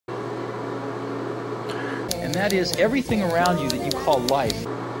and that is everything around you that you call life.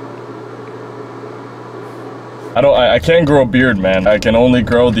 I can't grow a beard, man. I can only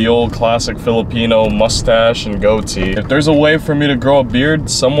grow the old classic Filipino mustache and goatee. If there's a way for me to grow a beard,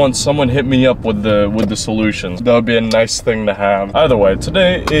 someone hit me up with the solutions. That would be a nice thing to have. Either way,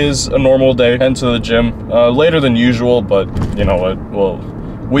 today is a normal day. Head to the gym, later than usual, but you know what, well,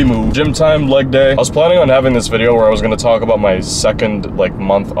 we moved. Gym time, leg day. I was planning on having this video where I was gonna talk about my second, like,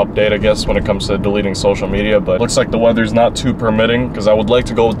 month update, I guess, when it comes to deleting social media, but looks like the weather's not too permitting, because I would like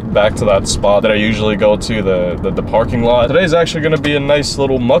to go back to that spot that I usually go to, the parking lot. Today's actually gonna be a nice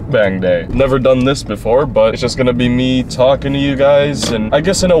little mukbang day. Never done this before, but it's just gonna be me talking to you guys, and I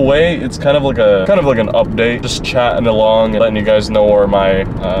guess in a way, it's kind of like an update, just chatting along and letting you guys know where my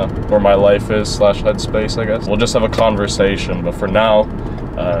life is / headspace, I guess. We'll just have a conversation, but for now,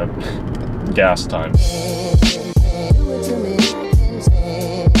 gas time.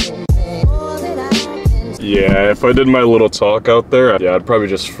 Yeah, if I did my little talk out there, yeah, I'd probably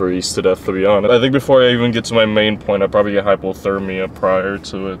just freeze to death, to be honest. I think before I even get to my main point, I'd probably get hypothermia prior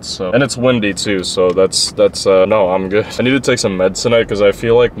to it, so. And it's windy too, so that's no, I'm good. I need to take some meds tonight, because I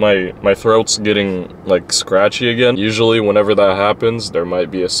feel like my throat's getting, like, scratchy again. Usually, whenever that happens, there might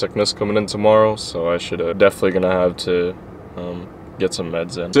be a sickness coming in tomorrow, so I should definitely gonna have to, get some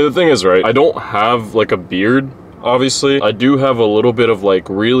meds in. So the thing is, right, I don't have like a beard, obviously. I do have a little bit of like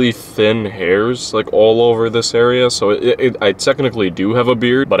really thin hairs like all over this area, so I technically do have a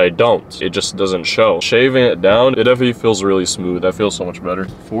beard, but I don't. It just doesn't show. Shaving it down, it definitely feels really smooth. I feel so much better.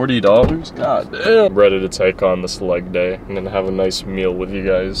 $40? God damn. I'm ready to take on this leg day and then have a nice meal with you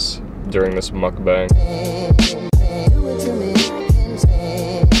guys during this mukbang.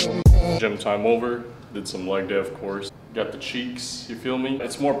 Gym time over. Did some leg day, of course. Got the cheeks, you feel me?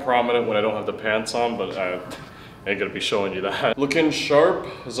 It's more prominent when I don't have the pants on, but I ain't gonna be showing you that. Looking sharp,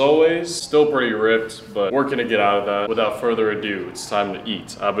 as always. Still pretty ripped, but working to get out of that. Without further ado, it's time to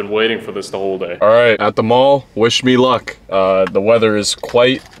eat. I've been waiting for this the whole day. All right, at the mall, wish me luck. The weather is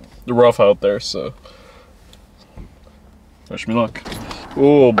quite rough out there, so wish me luck.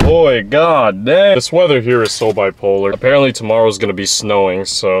 Oh boy, god damn. This weather here is so bipolar. Apparently tomorrow's gonna be snowing,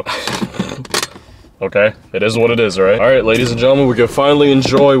 so okay, it is what it is, right? All right, ladies and gentlemen, we can finally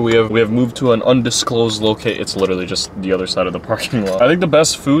enjoy. We have moved to an undisclosed location. It's literally just the other side of the parking lot. I think the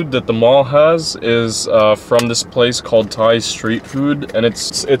best food that the mall has is from this place called Thai Street Food, and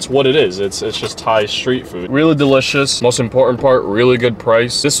it's what it is. It's just Thai street food. Really delicious. Most important part, really good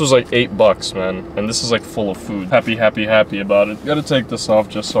price. This was like $8, man, and this is like full of food. Happy about it. Gotta take this off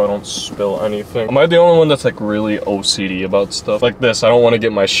just so I don't spill anything. Am I the only one that's like really OCD about stuff like this? I don't want to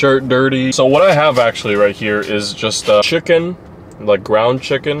get my shirt dirty. So what I have actually right here is just chicken, like ground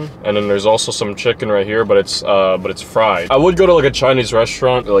chicken, and then there's also some chicken right here, but it's fried. I would go to like a Chinese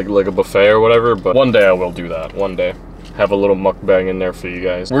restaurant, like a buffet or whatever, but one day I will do that. One day, have a little mukbang in there for you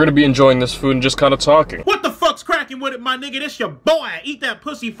guys. We're gonna be enjoying this food and just kind of talking. What the fuck's cracking with it, my nigga? This your boy. Eat that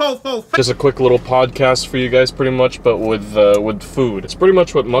pussy, fo. Just a quick little podcast for you guys, pretty much, but with food. It's pretty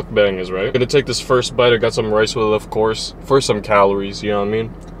much what mukbang is, right? Gonna take this first bite. I got some rice with it, of course, for some calories. You know what I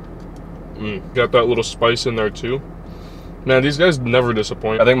mean? Got that little spice in there too. Man, these guys never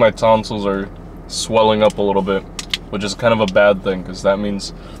disappoint. I think my tonsils are swelling up a little bit, which is kind of a bad thing, because that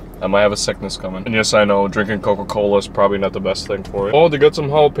means I might have a sickness coming. And yes, I know, drinking Coca-Cola is probably not the best thing for it. Oh, they got some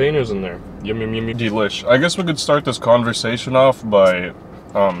jalapenos in there. Yummy, delish. I guess we could start this conversation off by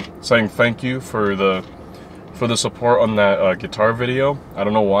saying thank you for the support on that guitar video. I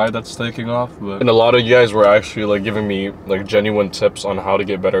don't know why that's taking off, but and a lot of you guys were actually like giving me like genuine tips on how to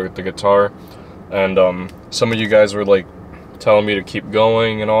get better at the guitar, and some of you guys were like telling me to keep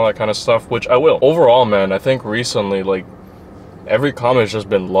going and all that kind of stuff, which I will. Overall, man, I think recently like every comment has just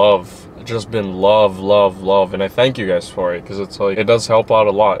been love. It's just been love, and I thank you guys for it, because it's like it does help out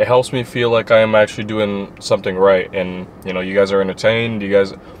a lot. It helps me feel like I am actually doing something right, and you know, you guys are entertained. You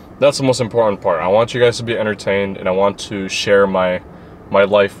guys, that's the most important part. I want you guys to be entertained, and I want to share my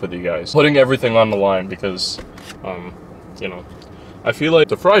life with you guys. Putting everything on the line, because, you know, I feel like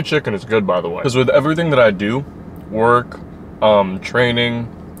the fried chicken is good, by the way. Because with everything that I do, work, training,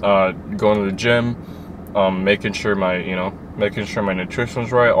 going to the gym, making sure my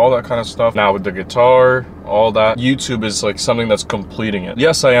nutrition's right, all that kind of stuff. Now with the guitar, all that, YouTube is like something that's completing it.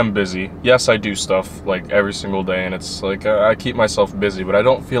 Yes, I am busy. Yes, I do stuff like every single day, and it's like I keep myself busy, but I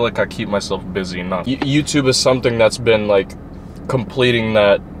don't feel like I keep myself busy enough. YouTube is something that's been like completing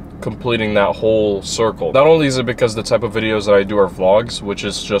that completing that whole circle. Not only is it because the type of videos that I do are vlogs, which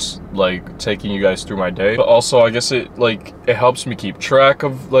is just like taking you guys through my day, but also I guess it helps me keep track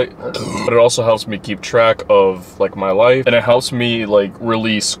of but it also helps me keep track of like my life, and it helps me like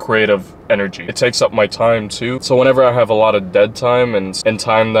release creative energy. It takes up my time too. So whenever I have a lot of dead time and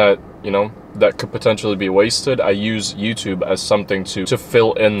time that, you know, that could potentially be wasted, I use YouTube as something to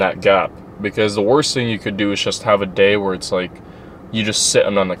fill in that gap. Because the worst thing you could do is just have a day where it's like you just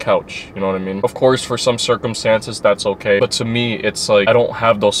sitting on the couch, you know what I mean? Of course, for some circumstances, that's okay. But to me, it's like, I don't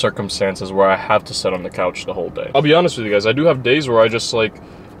have those circumstances where I have to sit on the couch the whole day. I'll be honest with you guys, I do have days where I just like,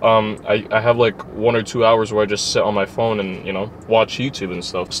 I have like 1 or 2 hours where I just sit on my phone and, you know, watch YouTube and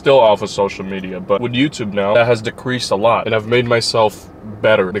stuff. Still off of social media, but with YouTube now, that has decreased a lot. And I've made myself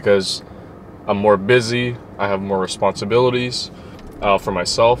better because I'm more busy, I have more responsibilities for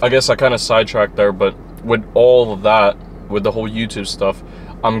myself. I guess I kind of sidetracked there, but with all of that, with the whole YouTube stuff,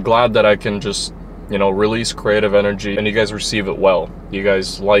 I'm glad that I can just, you know, release creative energy and you guys receive it well. You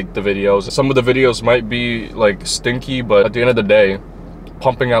guys like the videos. Some of the videos might be like stinky, but at the end of the day,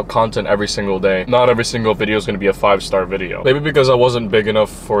 pumping out content every single day, not every single video is going to be a 5-star video. Maybe because I wasn't big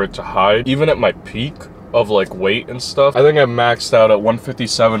enough for it to hide. Even at my peak of like weight and stuff, I think I maxed out at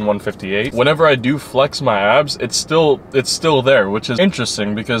 157, 158. Whenever I do flex my abs, it's still there, which is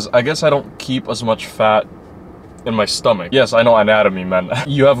interesting because I guess I don't keep as much fat in my stomach. Yes, I know anatomy, man.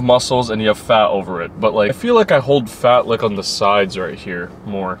 You have muscles and you have fat over it, but like I feel like I hold fat like on the sides right here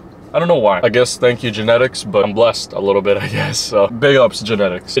more. I don't know why. I guess thank you genetics, but I'm blessed a little bit, I guess. So big ups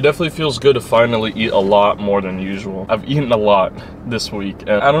genetics. It definitely feels good to finally eat a lot more than usual. I've eaten a lot this week,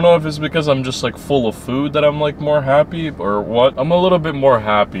 and I don't know if it's because I'm just like full of food that I'm like more happy or what. I'm a little bit more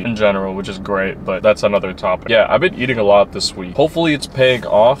happy in general, which is great, but that's another topic. Yeah, I've been eating a lot this week. Hopefully it's paying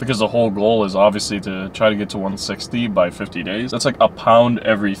off because the whole goal is obviously to try to get to 160 by 50 days. That's like a pound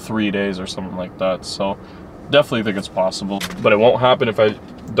every 3 days or something like that. So definitely think it's possible, but it won't happen if I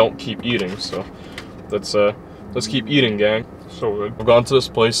don't keep eating. So let's keep eating, gang. So good. I've gone to this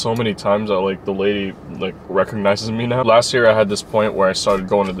place so many times that like the lady like recognizes me now. Last year I had this point where I started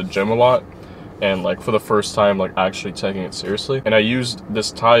going to the gym a lot and like for the first time like actually taking it seriously, and I used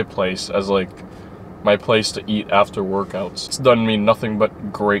this Thai place as like my place to eat after workouts. It's done me nothing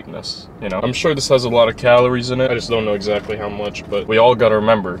but greatness, you know. I'm sure this has a lot of calories in it, I just don't know exactly how much, but we all gotta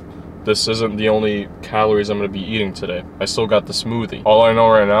remember, this isn't the only calories I'm gonna be eating today. I still got the smoothie. All I know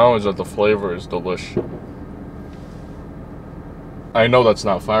right now is that the flavor is delish. I know that's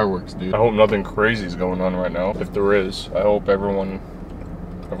not fireworks, dude. I hope nothing crazy is going on right now. If there is, I hope everyone's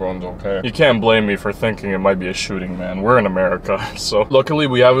okay. You can't blame me for thinking it might be a shooting, man. We're in America, so luckily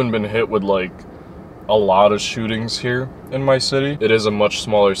we haven't been hit with like a lot of shootings here in my city. It is a much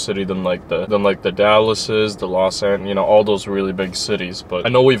smaller city than like the Dallases, the Los Angeles, you know, all those really big cities. But I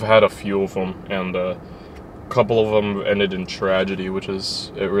know we've had a few of them, and a couple of them ended in tragedy, which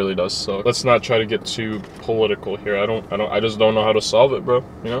is, it really does suck. Let's not try to get too political here. I just don't know how to solve it, bro.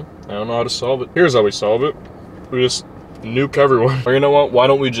 You know, I don't know how to solve it. Here's how we solve it. We just nuke everyone. Or you know what? Why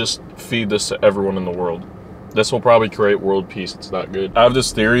don't we just feed this to everyone in the world? This will probably create world peace. It's that good. I have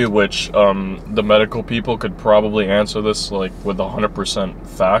this theory which the medical people could probably answer this like with 100%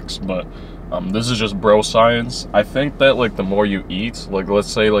 facts, but this is just bro science. I think that like the more you eat, like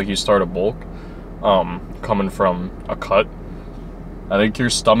let's say like you start a bulk coming from a cut, I think your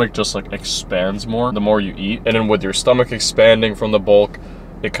stomach just like expands more the more you eat, and then with your stomach expanding from the bulk,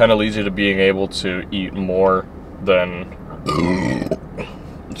 it kind of leads you to being able to eat more than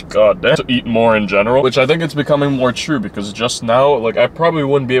God damn, to eat more in general, which I think it's becoming more true because just now, like, I probably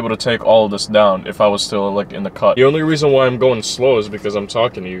wouldn't be able to take all of this down if I was still, like, in the cut. The only reason why I'm going slow is because I'm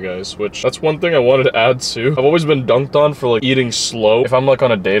talking to you guys, which, that's one thing I wanted to add too. I've always been dunked on for, like, eating slow. If I'm, like,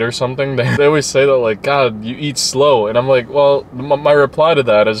 on a date or something, they always say that, like, God, you eat slow, and I'm like, well, my reply to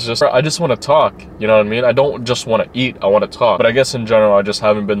that is just, I just want to talk, you know what I mean? I don't just want to eat, I want to talk. But I guess in general, I just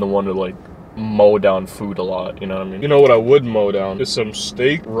haven't been the one to, like, mow down food a lot, you know what I mean? You know what I would mow down is some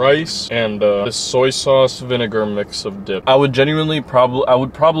steak, rice, and this soy sauce vinegar mix of dip. I would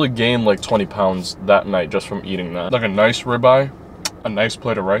probably gain like 20 pounds that night just from eating that. Like a nice ribeye, a nice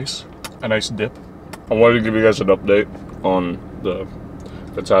plate of rice, a nice dip. I wanted to give you guys an update on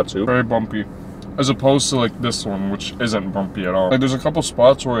the tattoo. Very bumpy. As opposed to like this one, which isn't bumpy at all. Like there's a couple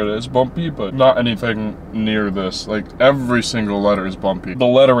spots where it is bumpy, but not anything near this. Like every single letter is bumpy. The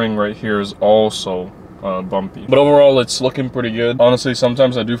lettering right here is also bumpy. But overall, it's looking pretty good. Honestly,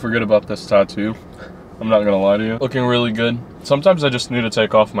 sometimes I do forget about this tattoo. I'm not gonna lie to you. Looking really good. Sometimes I just need to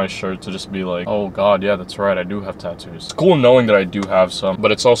take off my shirt to just be like, oh God, yeah, that's right, I do have tattoos. It's cool knowing that I do have some,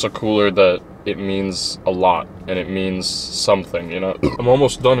 but it's also cooler that it means a lot and it means something, you know? I'm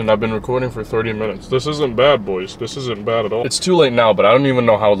almost done and I've been recording for 30 minutes. This isn't bad, boys. This isn't bad at all. It's too late now, but I don't even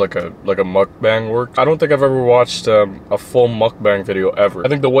know how like a mukbang works. I don't think I've ever watched a full mukbang video ever. I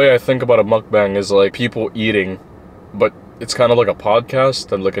think the way I think about a mukbang is like people eating, but it's kind of like a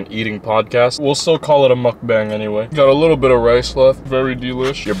podcast and like an eating podcast. We'll still call it a mukbang anyway. Got a little bit of rice left. Very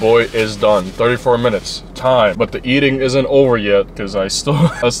delish. Your boy is done. 34 minutes. Time. But the eating isn't over yet because I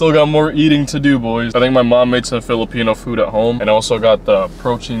still got more eating to do, boys. I think my mom made some Filipino food at home and also got the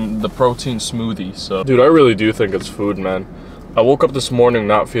protein smoothie. So, dude, I really do think it's food, man. I woke up this morning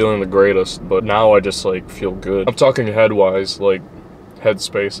not feeling the greatest, but now I just like feel good. I'm talking head-wise, like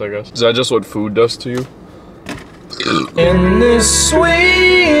headspace, I guess. Is that just what food does to you? In this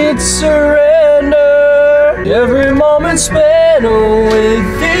sweet surrender, every moment spent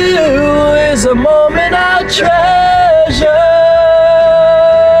with you is a moment I'll treasure.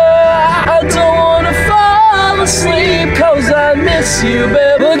 I don't wanna fall asleep cause I miss you,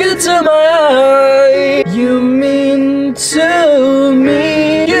 babe. Look into my eye. You mean to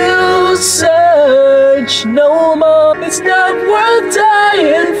me, you search no more. It's not worth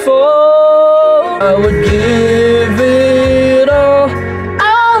dying for. I would give it all,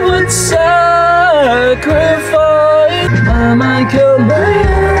 I would sacrifice. I might kill my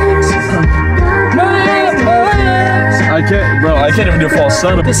ex. I can't even do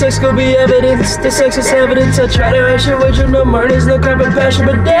falsetto. The sex could be evidence, the sex is evidence. I try to rush it with you, no murders, no crime and passion,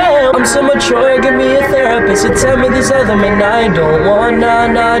 but damn, I'm so mature, give me a therapist to tell me these other men I don't want,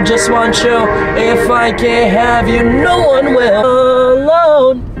 nah, just want you. If I can't have you, no one will.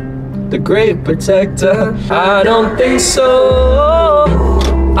 Alone, the great protector, I don't think so.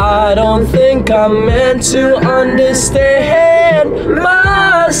 I don't think I'm meant to understand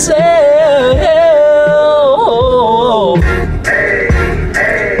myself.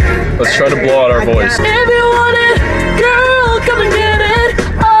 Let's try to blow out our voice. If you want it, girl, come and get it.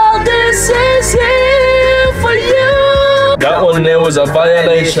 All this is here for you. That one there was a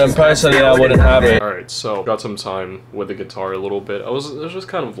violation. Personally, I wouldn't have it. Alright, so got some time with the guitar a little bit. I was just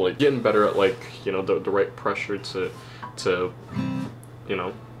kind of like getting better at like, you know, the right pressure to you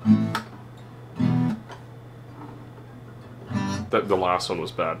know. The last one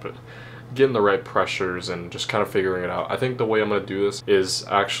was bad, but getting the right pressures and just kind of figuring it out. I think the way I'm gonna do this is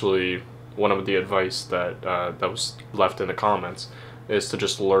actually one of the advice that that was left in the comments is to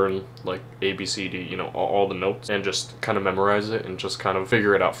just learn like A, B, C, D, you know, all the notes and just kind of memorize it and just kind of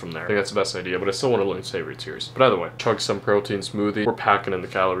figure it out from there. I think that's the best idea, but I still want to learn savory tears. But either way, chug some protein smoothie. We're packing in the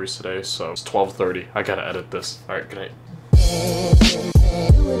calories today, so it's 12:30. I gotta edit this. All right, good night.